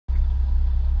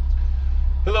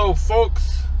Hello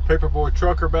folks, Paperboy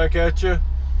Trucker back at you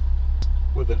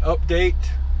with an update.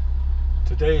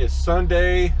 Today is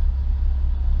Sunday.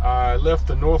 I left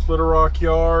the North Little Rock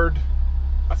yard.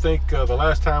 I think the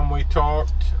last time we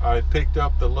talked, I picked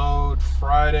up the load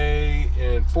Friday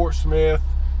in Fort Smith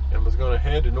and was going to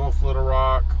head to North Little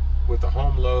Rock with a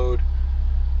home load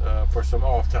for some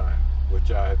off time, which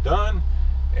I have done.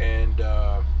 And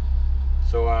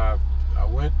so I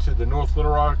went to the North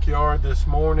Little Rock yard this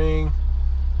morning.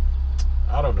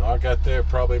 I don't know, I got there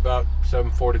probably about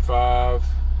 7:45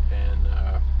 and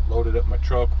loaded up my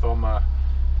truck with all my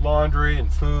laundry and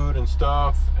food and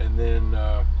stuff, and then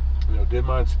did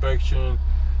my inspection,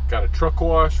 got a truck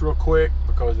wash real quick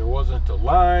because there wasn't a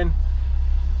line,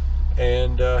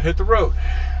 and hit the road.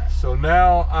 So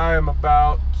now I am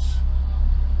about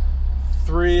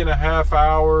 3.5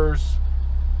 hours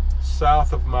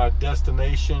south of my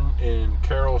destination in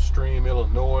Carroll Stream,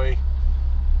 Illinois,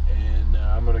 and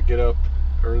I'm gonna get up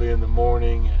early in the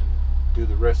morning and do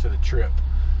the rest of the trip.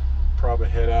 Probably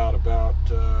head out about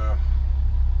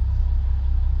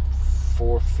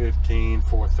 4:15,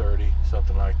 4:30,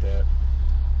 something like that.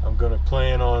 I'm gonna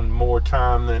plan on more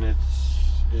time than it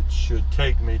should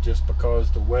take me, just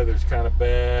because the weather's kind of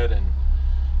bad and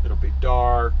it'll be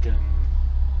dark, and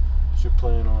should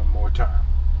plan on more time.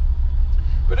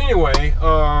 But anyway,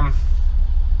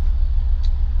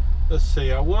 let's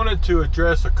see, I wanted to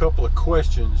address a couple of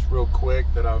questions real quick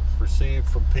that I've received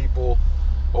from people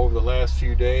over the last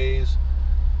few days.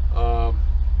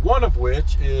 One of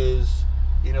which is,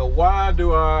 why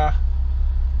do I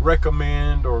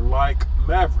recommend or like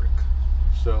Maverick?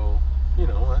 So,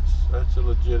 that's a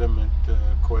legitimate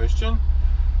question.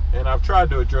 And I've tried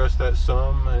to address that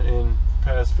some in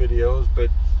past videos, but,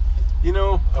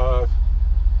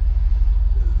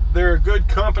 they're a good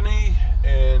company,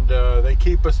 and they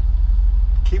keep us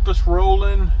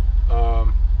rolling.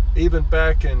 Even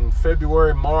back in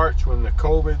February, March, when the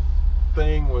COVID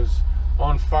thing was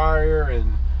on fire,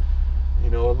 and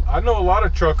I know a lot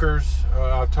of truckers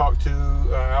I've talked to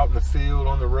out in the field,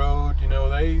 on the road,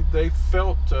 they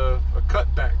felt a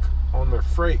cutback on their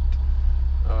freight,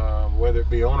 whether it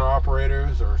be owner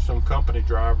operators or some company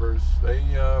drivers. They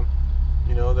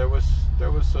there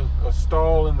was a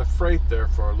stall in the freight there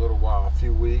for a little while, a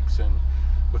few weeks, and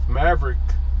with Maverick,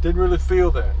 didn't really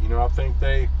feel that. I think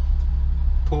they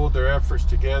pulled their efforts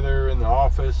together in the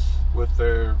office with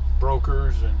their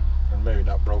brokers, and maybe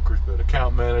not brokers, but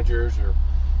account managers, or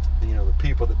the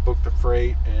people that book the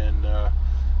freight, and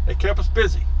they kept us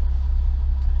busy.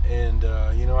 And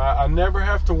I never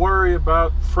have to worry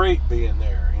about freight being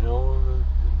there.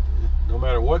 No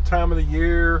matter what time of the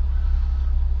year,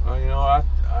 I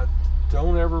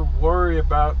don't ever worry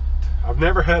about. I've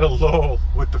never had a lull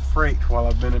with the freight while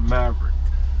I've been at Maverick.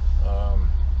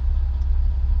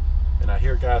 And I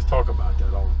hear guys talk about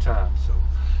that all the time. So,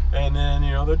 and then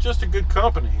they're just a good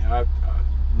company.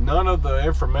 None of the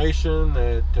information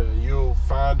that you'll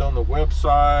find on the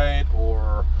website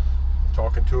or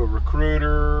talking to a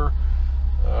recruiter,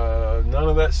 none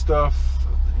of that stuff,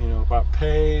 about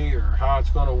pay or how it's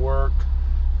going to work,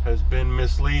 has been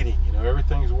misleading.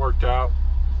 Everything's worked out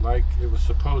like it was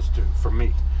supposed to for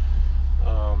me.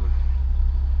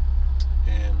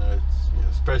 And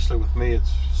especially with me,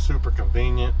 it's super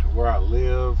convenient to where I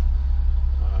live.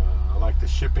 I like the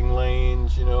shipping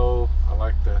lanes, I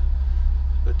like the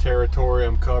territory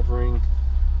I'm covering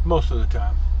most of the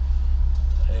time,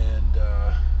 and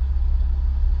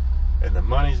the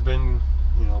money's been,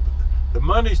 the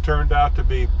money's turned out to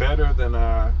be better than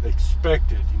I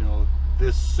expected,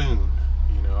 this soon.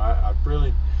 I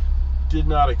really did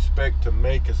not expect to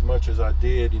make as much as I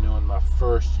did, in my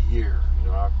first year.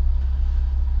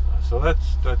 So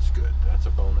that's good. That's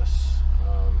a bonus.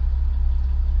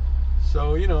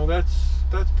 So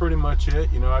that's pretty much it.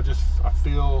 I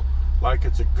feel like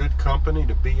it's a good company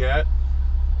to be at.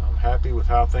 I'm happy with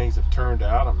how things have turned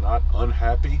out. I'm not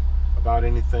unhappy about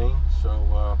anything.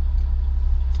 So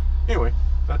anyway,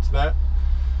 that's that.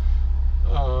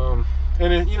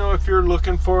 And if you're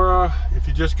looking for if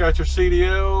you just got your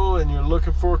CDL and you're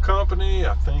looking for a company,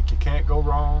 I think you can't go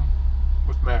wrong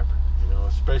with Maverick.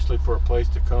 Especially for a place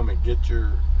to come and get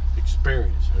your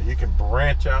experience. You can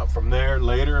branch out from there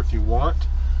later if you want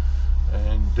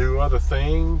and do other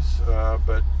things,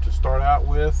 but to start out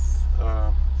with,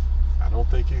 I don't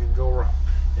think you can go wrong.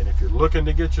 And if you're looking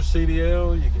to get your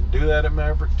CDL, you can do that at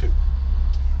Maverick too.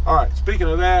 All right, speaking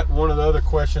of that, one of the other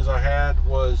questions I had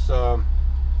was,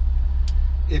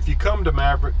 if you come to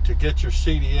Maverick to get your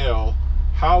CDL,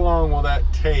 how long will that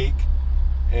take,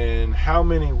 and how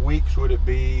many weeks would it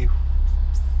be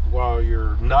while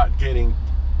you're not getting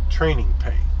training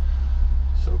pay?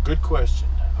 So good question.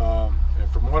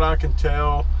 And from what I can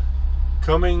tell,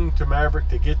 coming to Maverick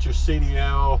to get your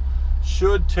CDL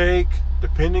should take,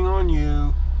 depending on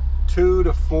you, 2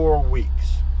 to 4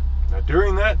 weeks. Now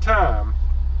during that time,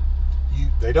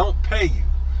 they don't pay you.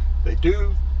 They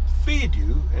do feed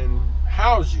you and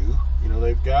house you. You know,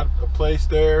 they've got a place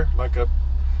there, like a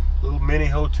little mini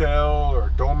hotel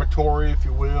or dormitory, if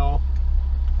you will,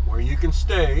 where you can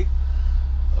stay.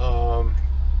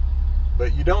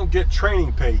 But you don't get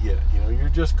training pay yet. You know, you're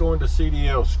just going to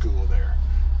CDL school there.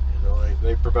 You know,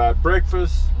 they provide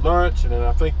breakfast, lunch, and then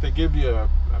I think they give you a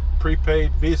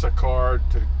prepaid Visa card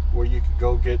to where you can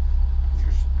go get your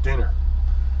dinner.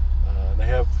 They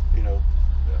have, you know,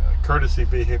 courtesy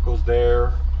vehicles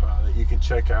there that you can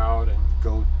check out and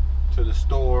go to the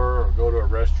store or go to a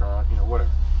restaurant, you know, whatever.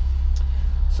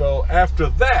 So after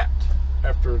that,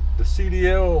 after the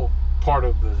CDL part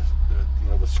of the you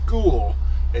know, the school,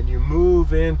 and you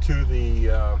move into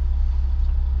the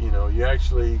you know, you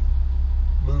actually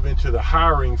move into the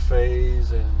hiring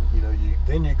phase, and you know,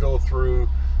 then you go through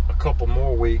a couple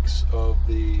more weeks of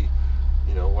the,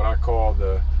 you know, what I call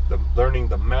the learning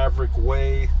the Maverick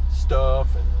way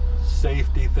stuff and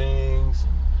safety things,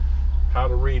 and how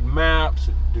to read maps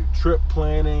and do trip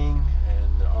planning,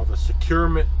 and all the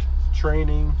securement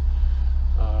training.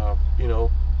 You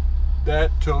know, that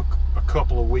took a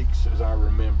couple of weeks, as I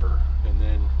remember. And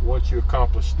then once you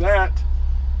accomplish that,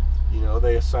 you know,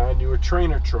 they assign you a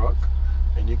trainer truck,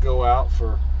 and you go out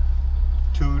for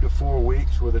 2 to 4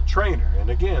 weeks with a trainer. And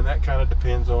again, that kind of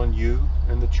depends on you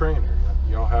and the trainer.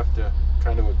 Y'all have to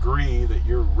kind of agree that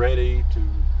you're ready to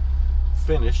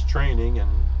finish training and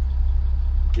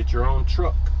get your own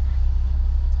truck.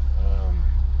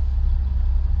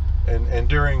 And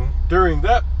during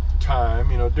that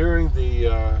time, you know, during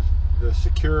the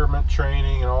securement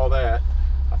training and all that,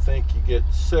 I think you get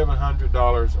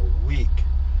 $700 a week,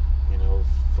 you know,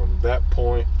 from that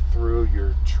point through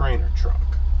your trainer truck.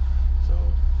 So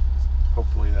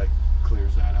hopefully that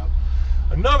clears that up.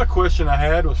 Another question I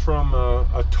had was from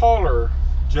a taller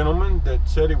gentleman that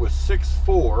said he was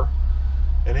 6'4",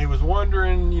 and he was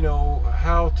wondering, you know,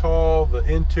 how tall the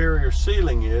interior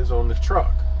ceiling is on the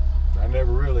truck. I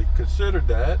never really considered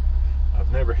that.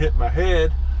 I've never hit my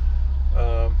head.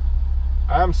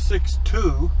 I'm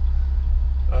 6'2",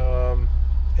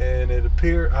 and it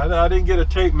appears, I didn't get a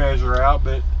tape measure out,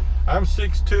 but I'm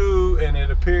 6'2", and it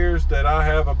appears that I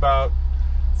have about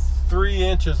 3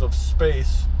 inches of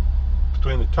space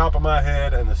between the top of my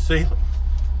head and the ceiling.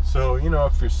 So, you know,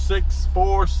 if you're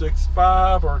 6'4",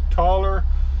 6'5", or taller,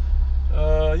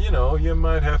 you know, you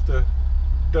might have to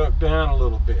duck down a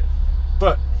little bit.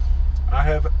 But I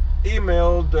have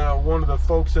emailed one of the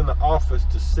folks in the office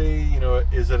to see, you know,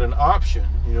 is it an option?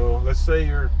 You know, let's say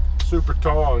you're super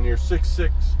tall and you're 6'6",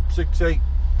 6'8".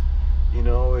 You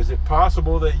know, is it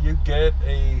possible that you get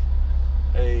a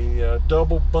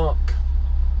double bunk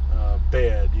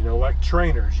bed, you know, like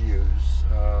trainers use,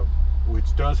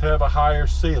 which does have a higher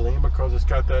ceiling because it's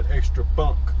got that extra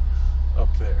bunk up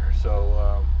there.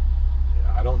 So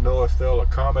I don't know if they'll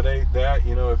accommodate that,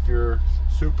 you know, if you're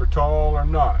super tall or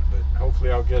not, but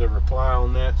hopefully I'll get a reply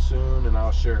on that soon, and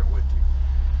I'll share it with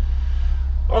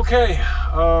you. Okay,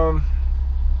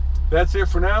 that's it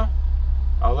for now.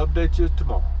 I'll update you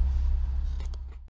tomorrow.